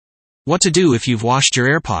What to do if you've washed your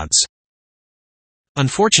AirPods?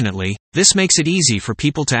 Unfortunately, this makes it easy for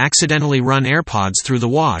people to accidentally run AirPods through the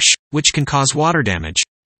wash, which can cause water damage.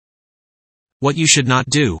 What you should not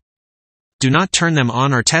do. Do not turn them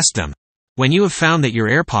on or test them. When you have found that your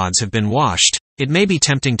AirPods have been washed, it may be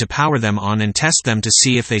tempting to power them on and test them to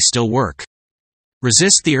see if they still work.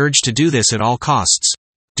 Resist the urge to do this at all costs.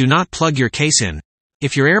 Do not plug your case in.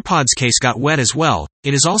 If your AirPods case got wet as well,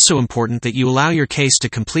 it is also important that you allow your case to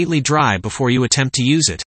completely dry before you attempt to use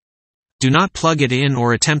it. Do not plug it in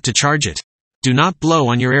or attempt to charge it. Do not blow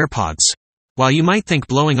on your AirPods. While you might think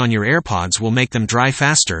blowing on your AirPods will make them dry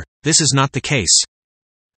faster, this is not the case.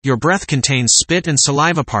 Your breath contains spit and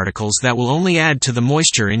saliva particles that will only add to the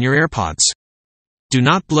moisture in your AirPods. Do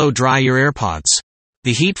not blow dry your AirPods.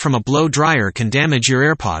 The heat from a blow dryer can damage your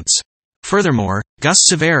AirPods. Furthermore,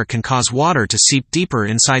 gusts of air can cause water to seep deeper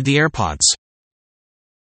inside the AirPods.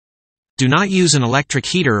 Do not use an electric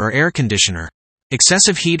heater or air conditioner.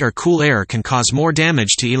 Excessive heat or cool air can cause more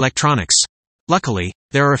damage to electronics. Luckily,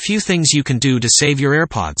 there are a few things you can do to save your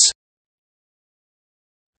AirPods.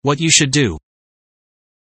 What you should do.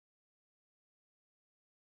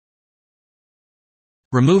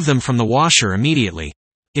 Remove them from the washer immediately.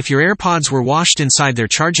 If your AirPods were washed inside their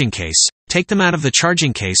charging case, take them out of the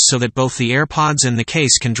charging case so that both the AirPods and the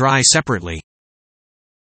case can dry separately.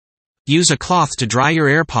 Use a cloth to dry your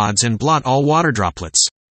AirPods and blot all water droplets.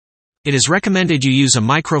 It is recommended you use a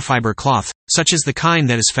microfiber cloth, such as the kind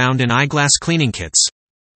that is found in eyeglass cleaning kits.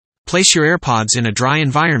 Place your AirPods in a dry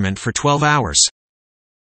environment for 12 hours.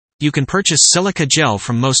 You can purchase silica gel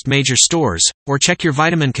from most major stores, or check your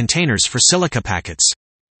vitamin containers for silica packets.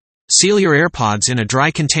 Seal your AirPods in a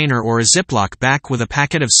dry container or a Ziploc bag with a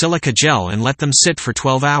packet of silica gel and let them sit for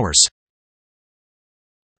 12 hours.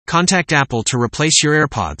 Contact Apple to replace your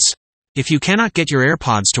AirPods. If you cannot get your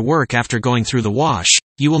AirPods to work after going through the wash,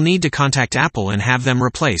 you will need to contact Apple and have them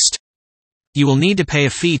replaced. You will need to pay a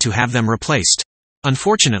fee to have them replaced.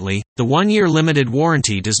 Unfortunately, the 1-year limited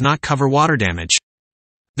warranty does not cover water damage.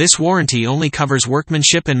 This warranty only covers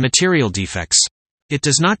workmanship and material defects. It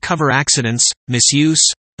does not cover accidents, misuse,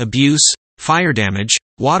 abuse, fire damage,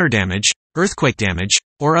 water damage, earthquake damage,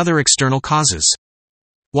 or other external causes.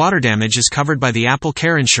 Water damage is covered by the Apple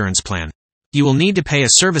Care Insurance Plan. You will need to pay a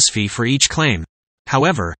service fee for each claim.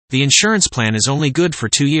 However, the insurance plan is only good for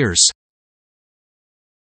 2 years.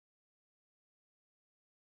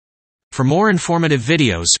 For more informative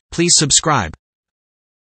videos, please subscribe.